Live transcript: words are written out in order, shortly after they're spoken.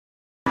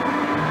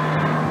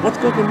What's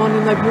good with Money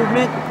Life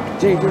Movement?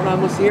 JJ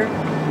Ramos here.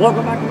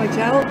 Welcome back to my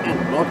channel and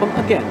welcome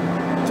again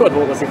to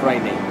Advocacy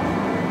Friday.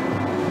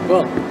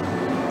 Well,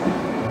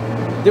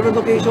 different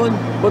location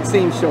but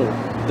same show.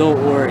 Don't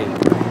worry.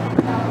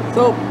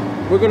 So,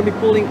 we're going to be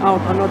pulling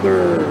out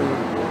another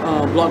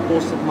blog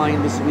post of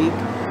mine this week,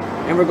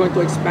 and we're going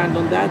to expand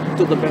on that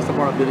to the best of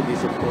our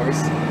abilities, of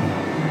course.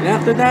 And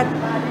after that,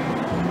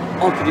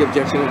 on to the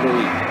objection of the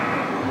week.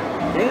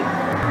 Okay?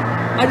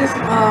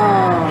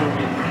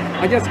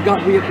 I just got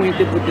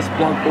reacquainted with this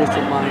blog post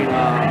of mine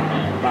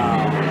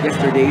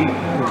yesterday.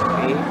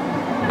 Okay?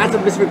 As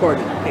of this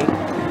recording, okay?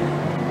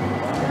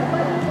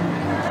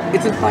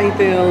 It's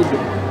entitled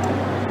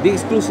The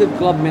Exclusive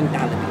Club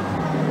Mentality.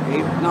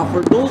 Okay? Now,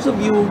 for those of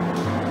you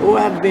who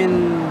have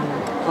been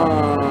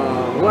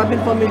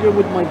familiar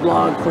with my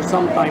blog for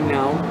some time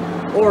now,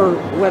 or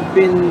who have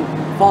been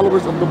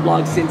followers of the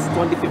blog since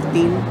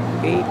 2015,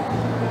 okay?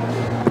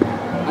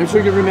 I'm sure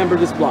you remember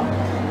this blog.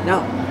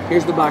 Now,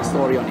 here's the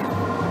backstory on it.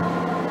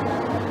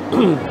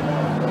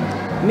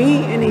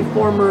 Me and a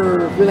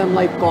former Film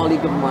Life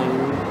colleague of mine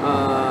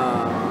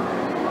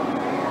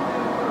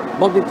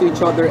bumped into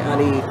each other at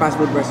a fast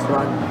food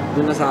restaurant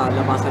dun na sa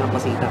labasan ng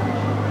Pasita.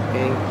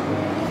 Okay?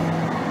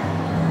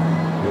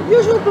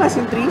 Usual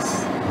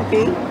pleasantries,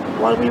 okay?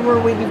 While we were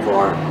waiting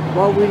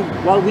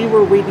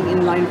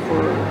in line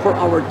for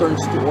our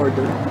turns to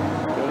order.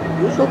 Okay?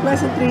 Usual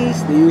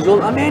pleasantries, the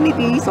usual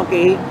amenities,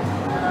 okay?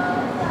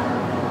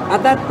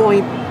 At that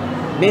point,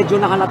 medyo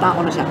nakalata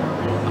ko na siya.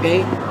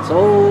 Okay?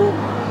 So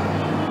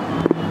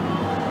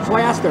I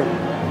asked her,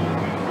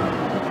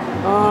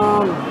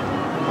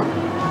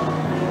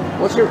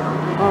 what's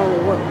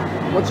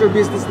your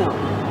business now?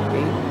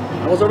 Okay?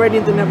 I was already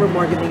into network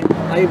marketing.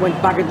 I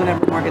went back into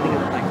network marketing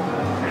at the time,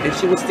 and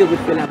she was still with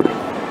Film Life.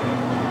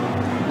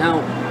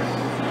 Now,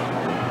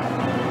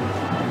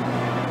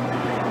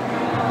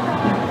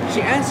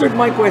 she answered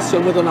my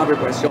question with another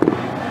question.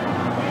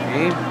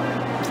 Okay?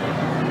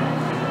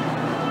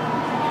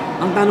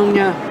 Ang tanong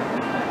niya,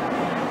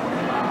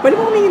 pwede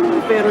mo humingi ng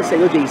referral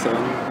sa'yo, Jason?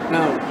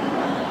 Now,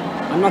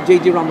 I'm not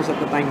JJ Ramos at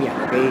the time yet,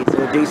 okay?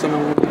 So, Jason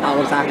ang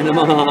tawag sa akin ng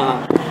mga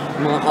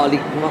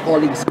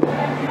colleagues ko.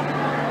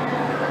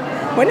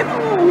 Pwede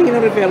mo humingi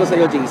ng referral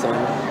sa'yo, Jason?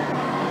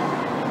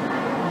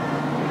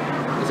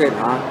 I said,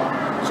 ha?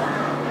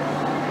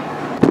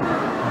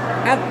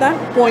 At that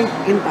point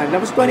in time, that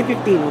was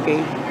 2015,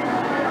 okay?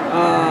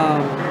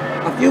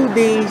 A few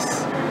days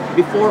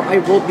before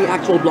I wrote the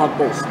actual blog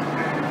post.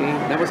 Okay?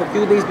 That was a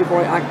few days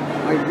before I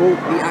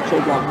wrote the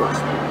actual blog post.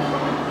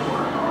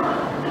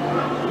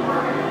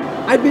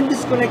 I've been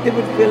disconnected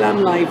with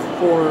Film Life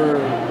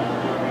for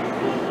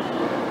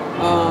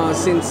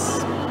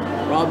since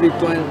probably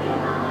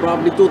 2004,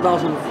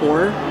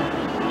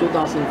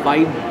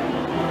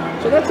 2005.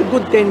 So that's a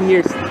good 10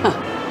 years.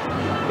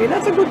 Okay,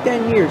 that's a good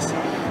 10 years.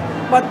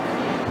 But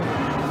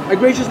I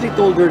graciously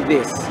told her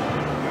this.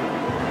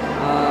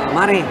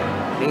 Mare,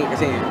 okay,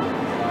 kasi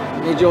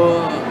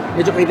medyo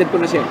kaedad ko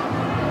na siya.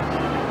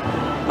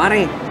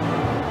 Mare,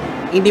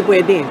 hindi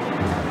pwede.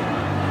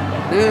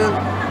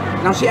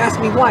 Now she asked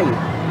me why,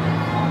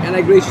 and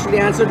I graciously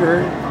answered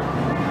her,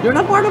 "You're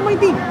not part of my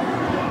team.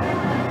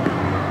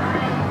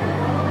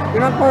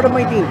 You're not part of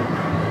my team.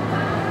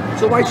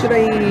 So why should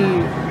I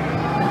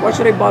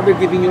bother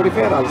giving you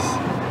referrals?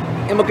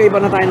 Eh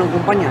magkaiba na tayo ng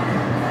kumpanya."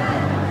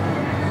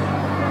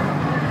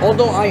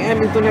 Although I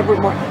am into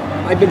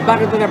I've been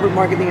back into network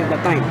marketing at that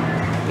time.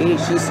 Okay,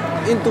 she's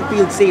into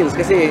field sales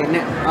kasi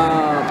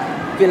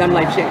Film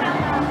Life siya.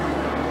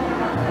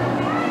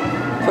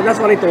 So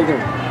that's what I told her.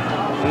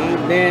 Okay,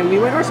 then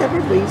we went our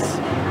separate ways.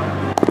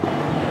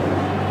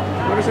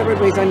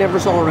 I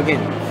never saw her again,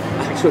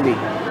 actually.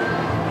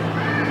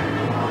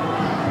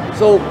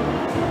 So,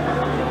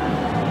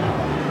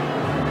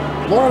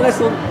 moral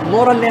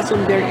lesson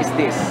there is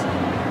this: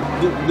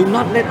 do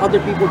not let other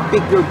people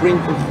pick your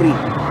brain for free.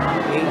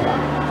 Okay?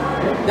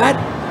 That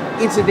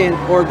incident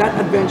or that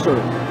adventure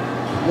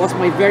was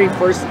my very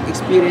first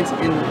experience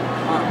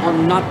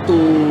on not to.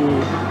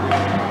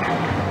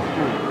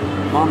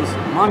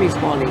 Mommy's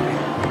calling.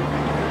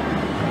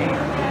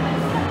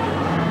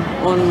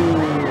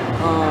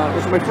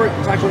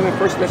 It's actually my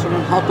first lesson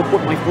on how to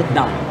put my foot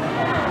down.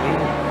 Okay?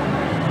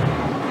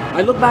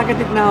 I look back at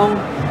it now,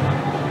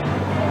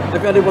 I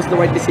felt it was the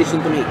right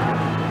decision to make,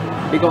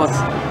 because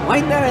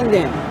right there and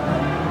then,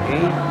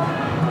 okay,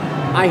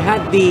 I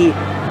had the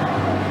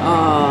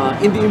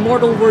in the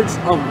immortal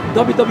words of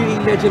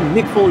WWE legend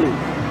Mick Foley,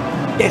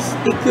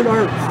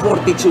 testicular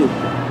fortitude.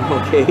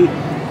 Okay,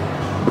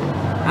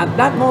 at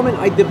that moment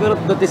I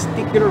developed the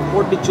testicular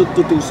fortitude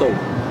to do so.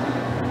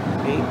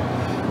 Okay,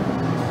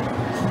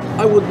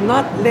 I would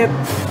not let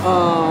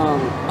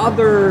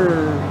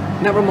other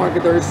network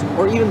marketers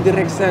or even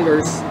direct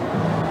sellers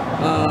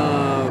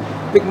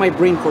pick my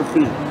brain for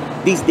free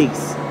these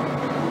days.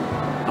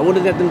 I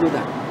wouldn't let them do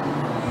that.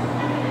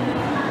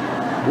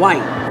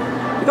 Why?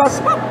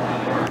 Because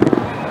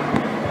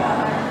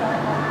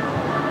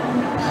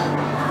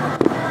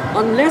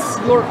unless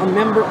you're a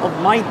member of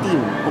my team,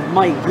 of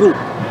my group,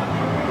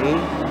 okay,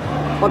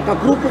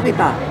 pagka-grupo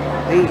kita,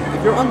 okay, if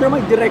you're under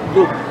my direct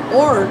group,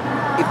 or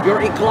if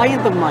you're a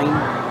client of mine,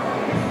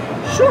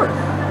 sure.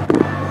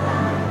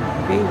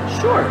 Okay,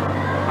 sure.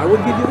 I will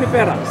give you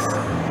referrals.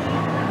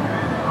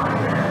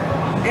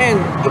 And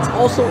it's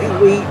also a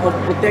way of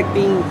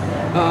protecting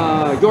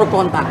your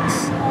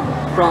contacts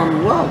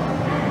from, well,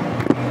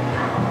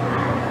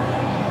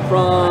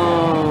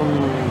 from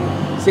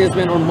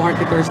salesmen or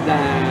marketers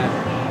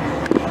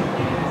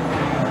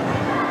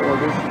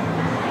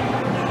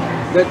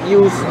that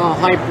use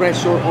high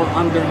pressure or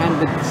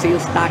underhanded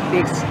sales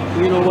tactics.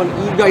 You know what?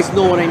 You guys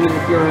know what I mean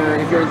if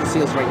you're into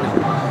sales right now.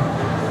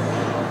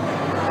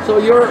 So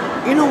you're,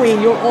 in a way,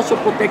 you're also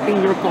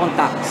protecting your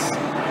contacts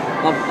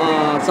of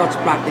such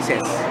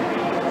practices.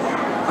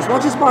 As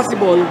much as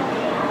possible,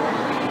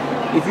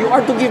 if you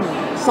are to give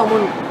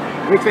someone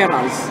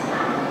referrals,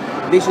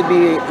 they should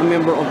be a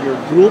member of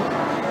your group.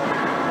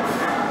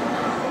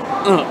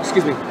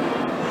 Excuse me.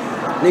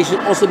 They should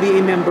also be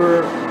a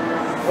member,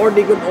 or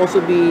they could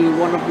also be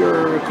one of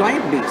your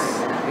client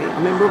base. Okay?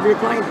 A member of your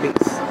client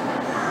base.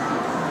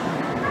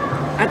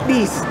 At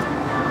least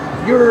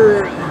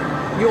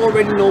you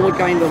already know what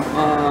kind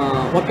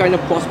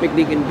of prospect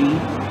they can be.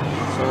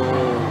 So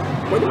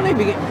pwede mo na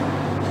ibigay.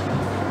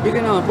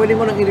 Pwede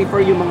mo nang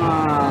i-refer yung mga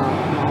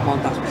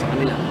contacts mo sa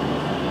kanila.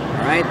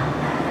 Alright?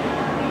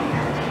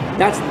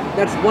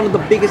 That's one of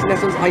the biggest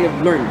lessons I have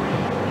learned.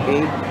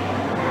 Okay?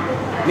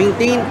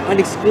 Maintain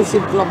an exclusive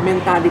club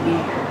mentality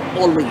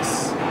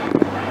always.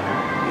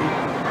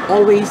 Okay?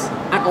 Always,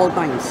 at all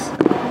times.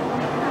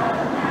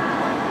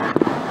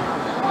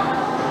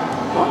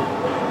 Well,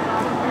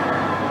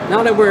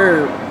 now that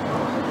we're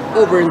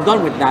over and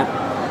done with that,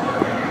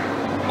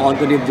 on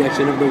to the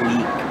objection of the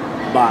week.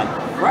 But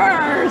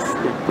first,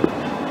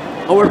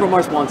 a word from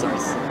our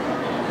sponsors.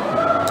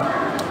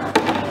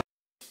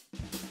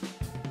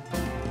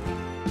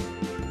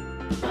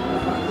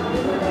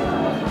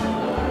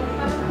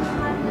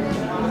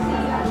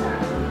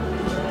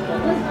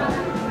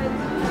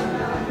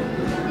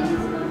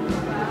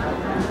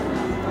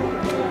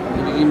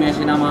 Nagiging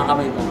messy na mga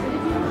kamay ko.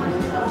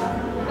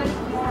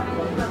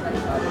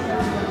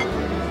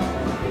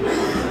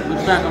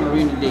 Looks like on a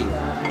rainy day.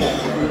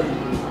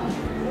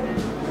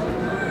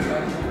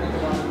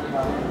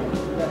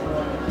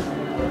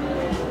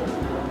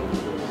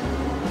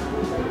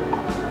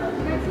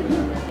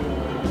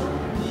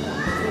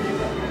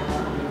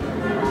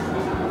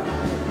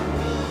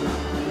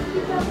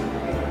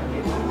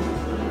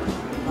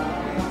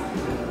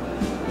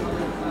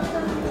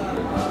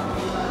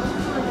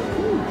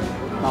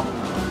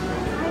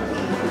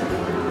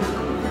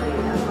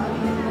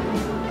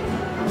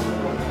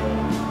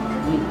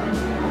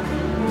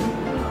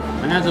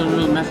 My hands are a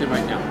little messy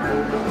right now.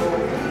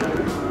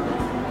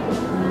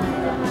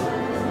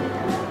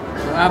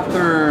 So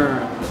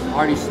after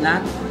hearty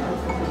snack,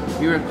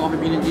 here at Coffee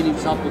Bean and Tea Leaf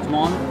South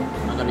Putsmon,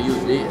 I'm gonna use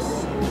this.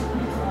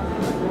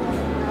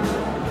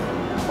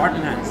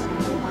 Spartan hands.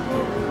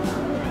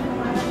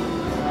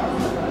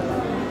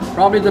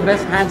 Probably the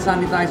best hand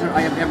sanitizer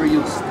I have ever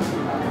used.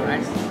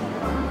 Right?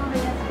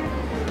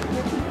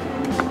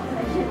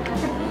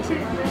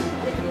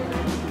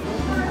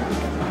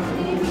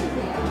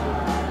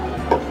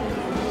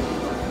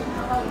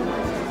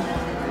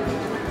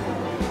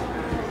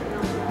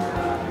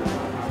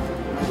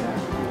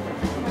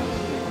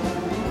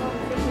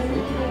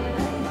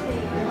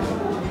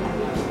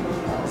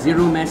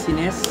 Zero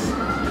messiness,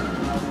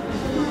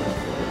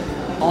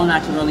 all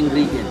natural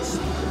ingredients,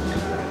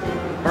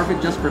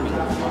 perfect just for me.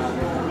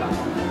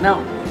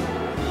 Now,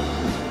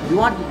 if you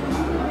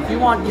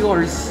want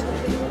yours,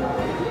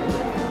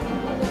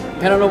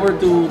 head on over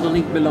to the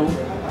link below,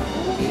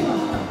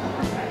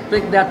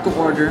 click that to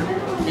order,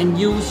 and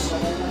use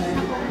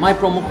my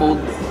promo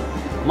code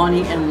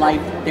Money and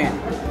Life 10.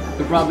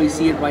 You probably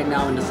see it right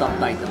now in the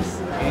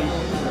subtitles. Okay?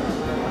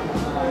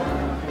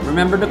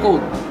 Remember the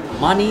code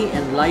Money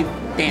and Life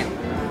 10.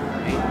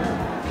 Okay?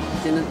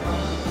 It's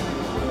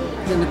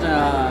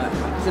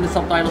in the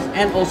subtitles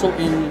and also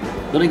in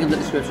the link in the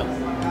description.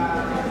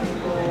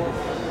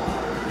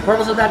 The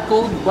purpose of that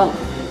code, well,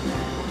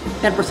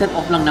 10%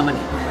 off lang naman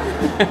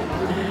eh.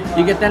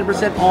 You get 10%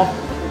 off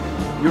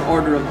your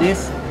order of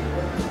this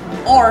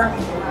or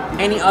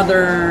any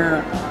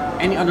other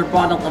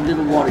product of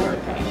Little Warrior.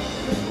 Okay?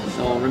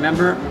 So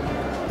remember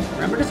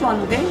this one,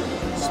 okay?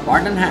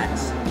 Spartan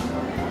hats.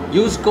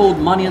 Use code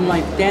Money and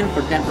Life 10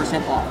 for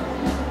 10% off.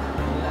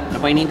 Ano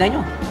pa hinihintay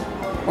nyo?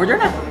 Order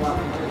na!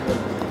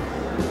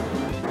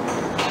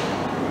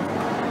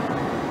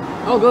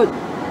 Oh, good.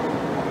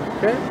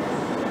 Okay.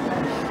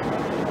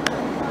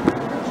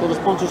 So the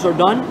sponsors are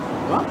done.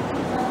 Well,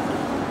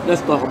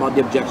 let's talk about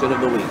the objection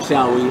of the week,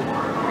 shall we?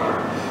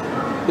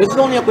 This is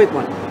only a quick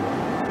one.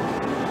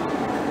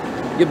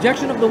 The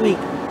objection of the week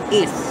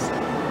is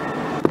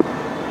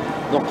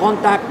the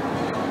contact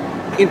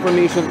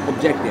information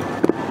objective.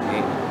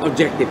 Okay?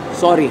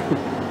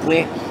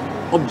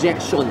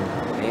 Objection.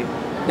 Okay?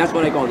 That's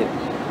what I call it.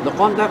 The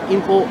contact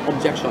info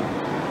objection.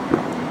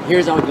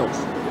 Here's how it goes.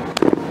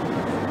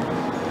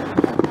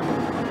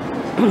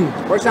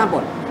 For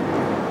example,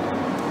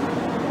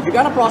 If you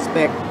got a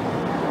prospect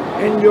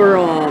and you're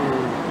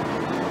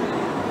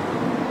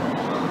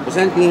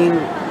presenting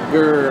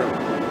your,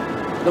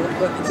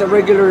 it's a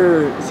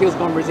regular sales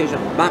conversation,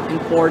 back and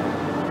forth.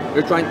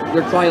 You're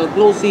trial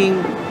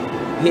closing.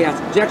 He has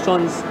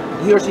objections.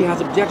 He or she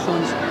has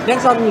objections. Then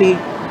suddenly,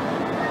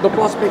 the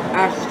prospect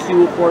asks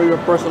you for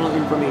your personal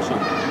information.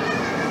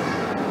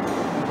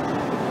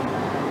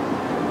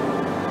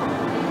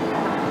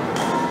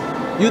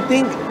 You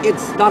think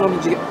it's not an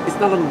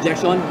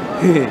objection?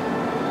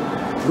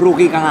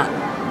 Rookie ka nga.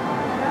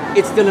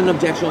 It's still an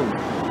objection.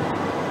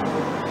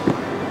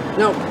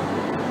 Now,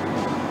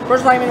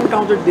 first time I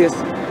encountered this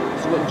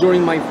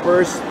during my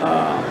first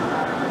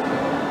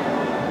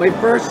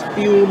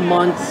few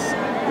months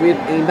with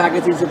a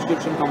magazine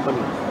subscription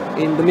company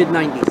in the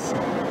mid-90s.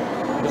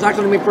 It was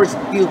actually my first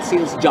field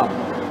sales job.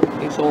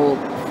 Okay, so,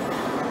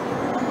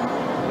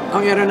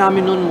 ang area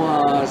namin nun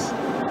was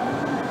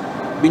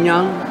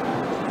Binyang,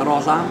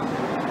 Rosa,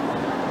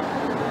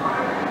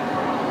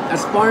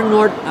 as far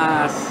north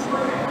as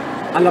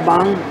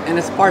Alabang, and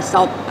as far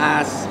south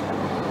as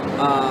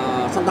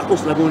Santa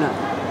Cruz, Laguna.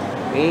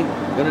 Okay?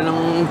 Ganun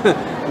ang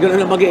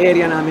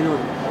mag-area namin nun.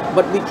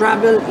 But we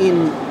travel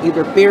in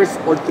either pairs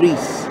or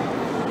threes.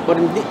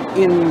 But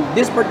in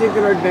this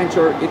particular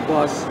adventure, it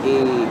was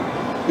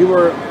we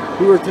were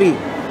three.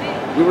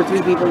 We were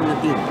three people in the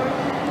team.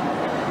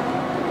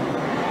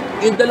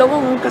 Yung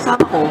dalawang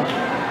kasama ko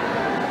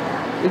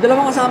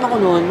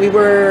noon, we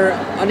were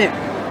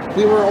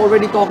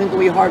already talking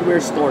to a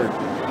hardware store.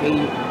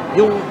 Okay?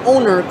 Yung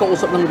owner,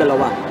 kausap ng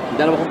dalawa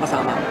kong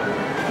kasama.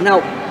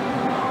 Now,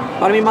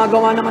 para may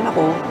magawa naman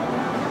ako,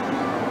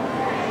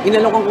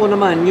 inalokan ko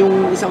naman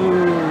yung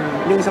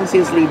isang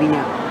sales lady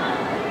niya.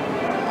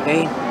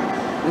 Okay?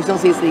 Yung isang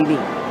sales lady.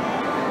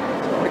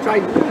 So, I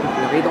tried,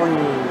 nakita ko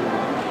yung,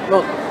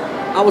 well,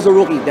 I was a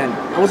rookie then.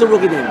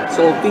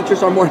 So,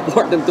 features are more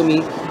important to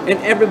me, and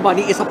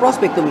everybody is a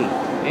prospect to me.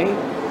 Okay?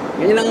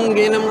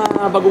 Ganyan ang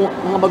mga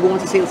baguhan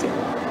sa sales.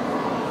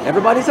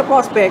 Everybody's a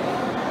prospect,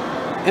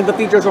 and the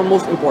features are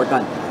most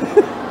important.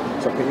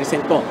 So,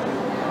 pinisent ko.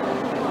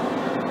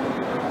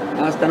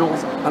 Tapos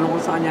tanong ko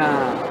sa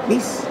kanya,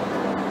 Miss,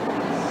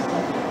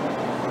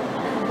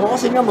 o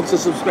kasi nga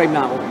magsusubscribe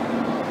na ako.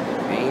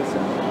 Okay, so,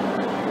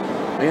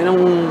 ayun ang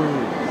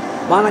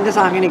parang niya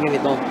sa akin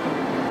ganito.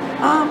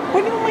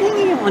 Pwede mo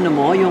mahingi yung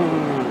yung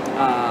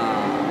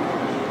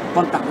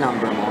contact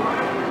number mo.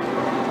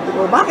 Sabi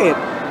ko, bakit?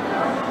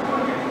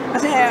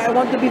 Kasi I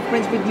want to be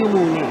friends with you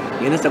muna.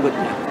 Yun ang sagot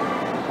niya.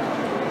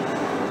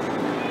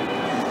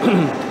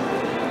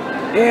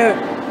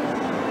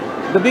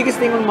 The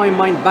biggest thing on my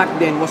mind back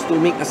then was to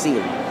make a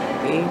sale.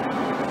 Okay?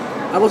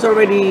 I was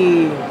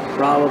already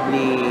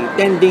probably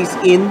 10 days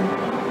in.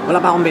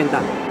 Wala pa akong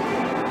benta.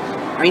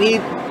 I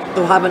need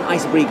to have an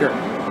icebreaker.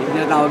 Yung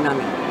tinatawag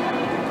namin.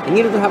 I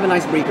needed to have an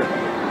icebreaker.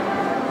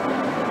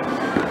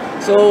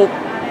 So,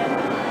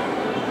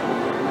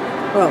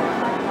 well,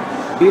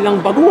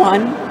 bilang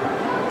baguhan,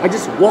 I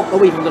just walked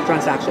away from the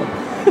transaction.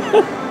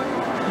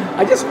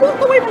 I just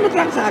walked away from the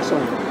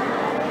transaction.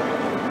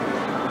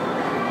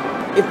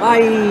 If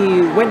I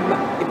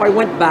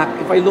look back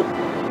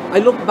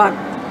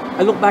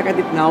at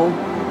it now,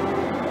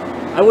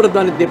 I would have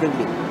done it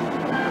differently.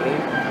 Okay?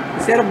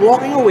 Instead of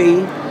walking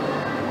away,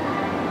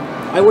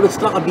 I would have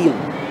struck a deal.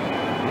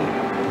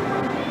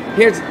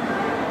 Okay?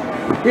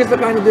 Here's the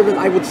kind of deal that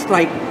I would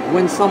strike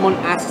when someone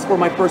asks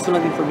for my personal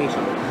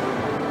information.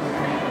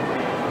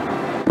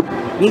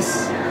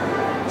 Miss,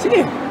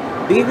 sige,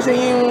 bigay ko sa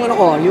inyo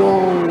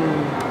yung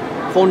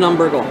phone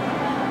number ko.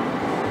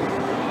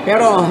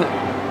 Pero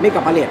may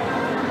kapalit.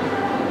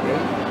 Okay?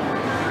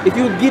 If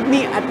you give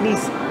me at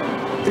least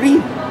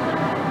 3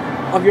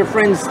 of your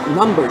friends'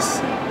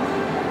 numbers,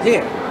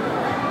 here,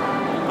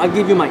 I'll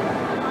give you mine.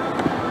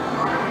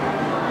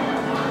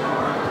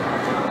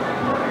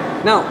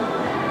 Now,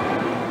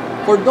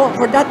 for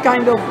that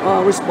kind of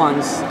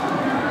response,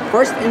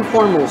 first and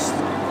foremost,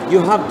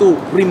 you have to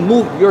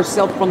remove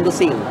yourself from the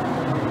sale.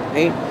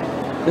 Okay?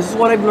 This is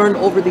what I've learned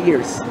over the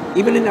years,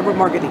 even in network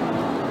marketing.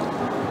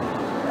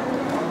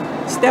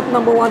 Step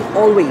number 1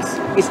 always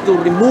is to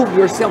remove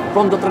yourself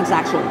from the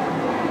transaction.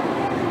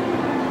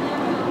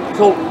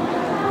 So,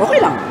 okay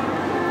lang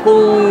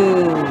kung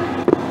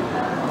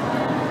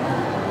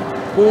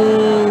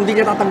hindi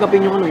niya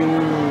tatanggapin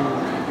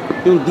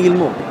yung deal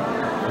mo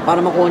para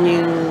makuha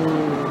niya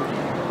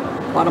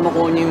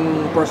yung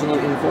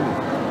personal info mo.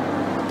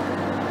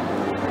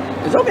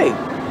 It's okay.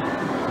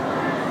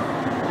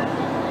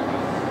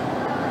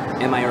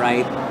 Am I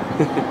right?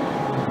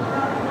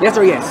 Yes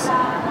or yes?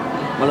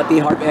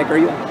 Malati heart echo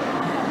yun.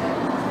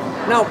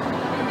 Now,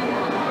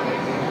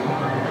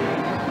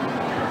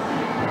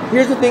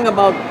 here's the thing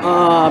about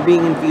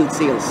being in field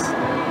sales.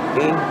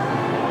 Okay?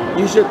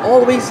 You should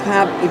always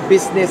have a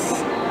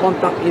business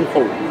contact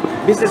info.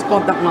 Business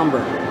contact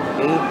number.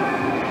 Okay?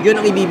 Yun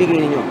ang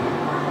ibibigay ninyo.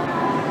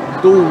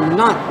 Do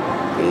not,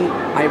 okay,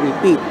 I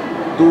repeat,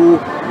 do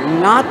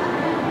not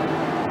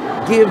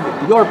give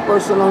your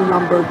personal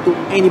number to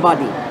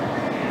anybody,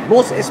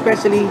 most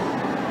especially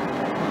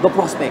the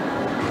prospect.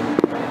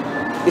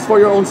 It's for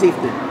your own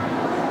safety.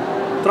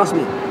 Trust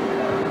me.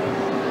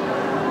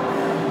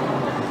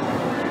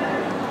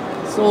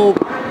 So,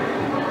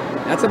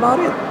 that's about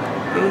it.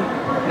 Okay?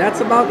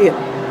 That's about it.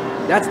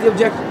 That's the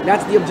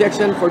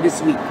objection for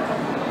this week.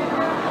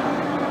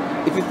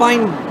 If you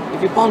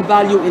found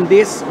value in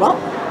this, well,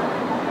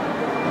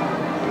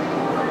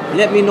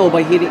 let me know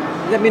by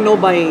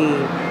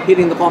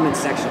hitting the comments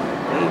section.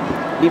 Okay?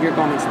 Leave your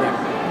comments there.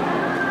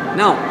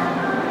 Now,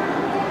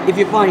 if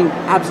you find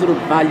absolute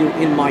value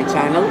in my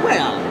channel,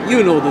 well,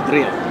 you know the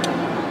drill.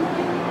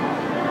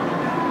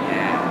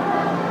 Yeah.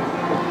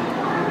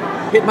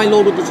 Hit my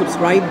logo to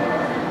subscribe,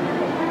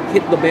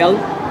 hit the bell,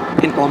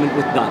 and comment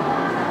with done.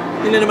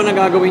 Yun na naman ang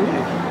gagawin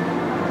niya.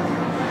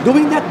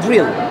 Doing that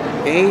drill,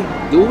 okay?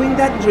 Doing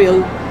that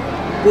drill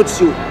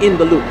puts you in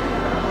the loop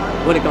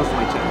when it comes to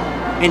my channel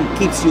and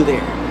keeps you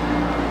there.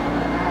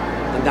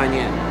 Tandaan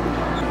niya yan.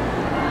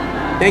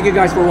 Thank you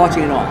guys for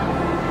watching it all.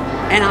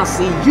 And I'll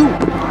see you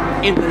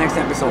in the next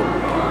episode.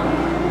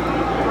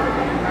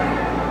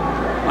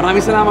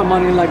 Maraming salamat,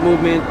 Money in Life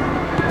Movement.